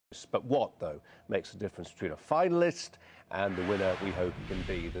close. But what, though, makes the difference between a finalist and the winner we hope he can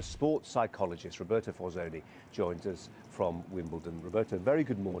be? The sports psychologist, Roberto Forzoni, joins us from Wimbledon. Roberto, very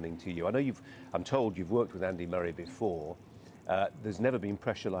good morning to you. I know I'm told you've worked with Andy Murray before. There's never been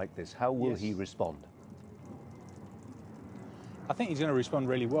pressure like this. How will he respond? I think he's going to respond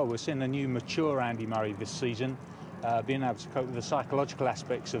really well. We're seeing a new, mature Andy Murray this season, being able to cope with the psychological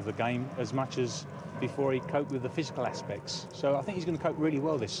aspects of the game as much as before he coped with the physical aspects. So I think he's going to cope really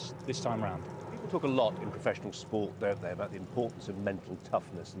well this time round. People talk a lot in professional sport, don't they, about the importance of mental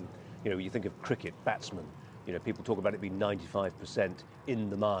toughness. And, you know, you think of cricket, batsmen, you know, people talk about it being 95% in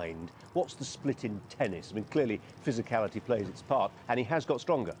the mind. What's the split in tennis? I mean, clearly physicality plays its part, and he has got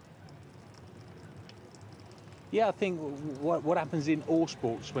stronger. Yeah, I think what happens in all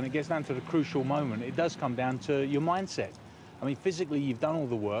sports, when it gets down to the crucial moment, it does come down to your mindset. I mean, physically, you've done all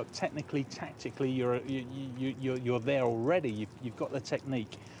the work. Technically, tactically, you're there already. You've got the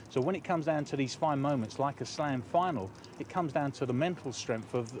technique. So when it comes down to these fine moments, like a slam final, it comes down to the mental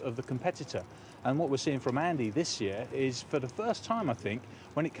strength of the competitor. And what we're seeing from Andy this year is, for the first time, I think,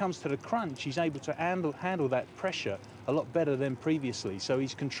 when it comes to the crunch, he's able to handle that pressure a lot better than previously. So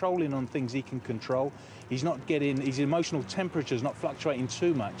he's controlling on things he can control. He's not his emotional temperature's not fluctuating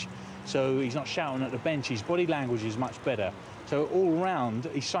too much. So he's not shouting at the bench. His body language is much better. So all round,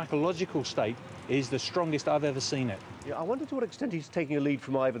 his psychological state is the strongest I've ever seen it. Yeah, I wonder to what extent he's taking a lead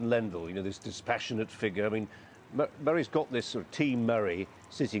from Ivan Lendl, you know, this dispassionate figure. I mean, Murray's got this sort of Team Murray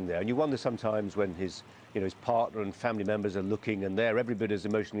sitting there, and you wonder sometimes when his partner and family members are looking, and they're every bit as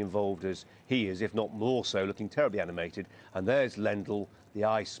emotionally involved as he is, if not more so, looking terribly animated. And there's Lendl, the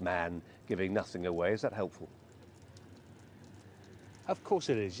Iceman, giving nothing away. Is that helpful? Of course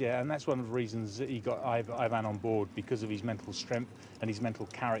it is, yeah, and that's one of the reasons that he got Ivan on board, because of his mental strength and his mental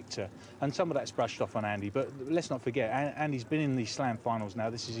character. And some of that's brushed off on Andy, but let's not forget, Andy's been in these slam finals now.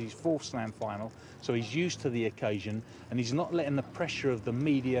 This is his 4th slam final, so he's used to the occasion, and he's not letting the pressure of the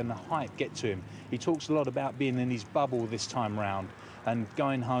media and the hype get to him. He talks a lot about being in his bubble this time round and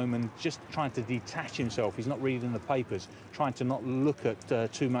going home and just trying to detach himself. He's not reading the papers, trying to not look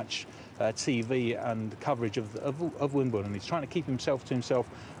at too much TV and coverage of Wimbledon. He's trying to keep himself to himself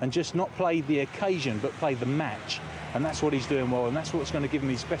and just not play the occasion, but play the match. And that's what he's doing well, and that's what's going to give him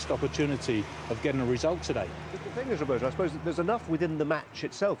his best opportunity of getting a result today. The thing is, Roberto, I suppose that there's enough within the match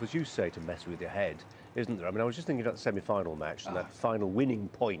itself, as you say, to mess with your head, isn't there? I mean, I was just thinking about the semi-final match and that final winning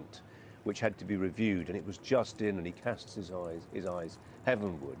point, which had to be reviewed, and it was just in, and he casts his eyes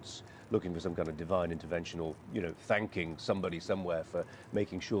heavenwards, looking for some kind of divine intervention, or, you know, thanking somebody somewhere for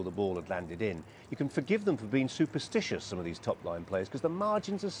making sure the ball had landed in. You can forgive them for being superstitious, some of these top-line players, because the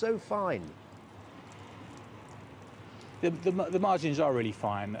margins are so fine. The margins are really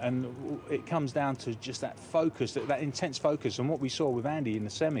fine, and it comes down to just that focus, that intense focus, and what we saw with Andy in the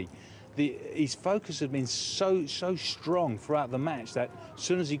semi. His focus had been so strong throughout the match that as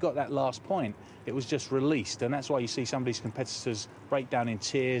soon as he got that last point, it was just released. And that's why you see some of these competitors break down in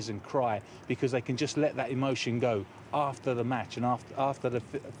tears and cry, because they can just let that emotion go after the match and after they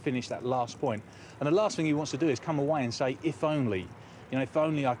finish that last point. And the last thing he wants to do is come away and say, if only, you know, if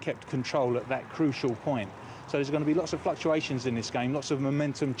only I kept control at that crucial point. So there's going to be lots of fluctuations in this game, lots of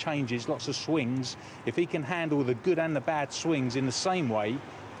momentum changes, lots of swings. If he can handle the good and the bad swings in the same way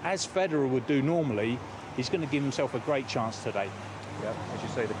as Federer would do normally, he's going to give himself a great chance today. Yeah, as you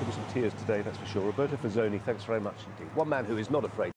say, there could be some tears today, that's for sure. Roberto Forzoni, thanks very much indeed. One man who is not afraid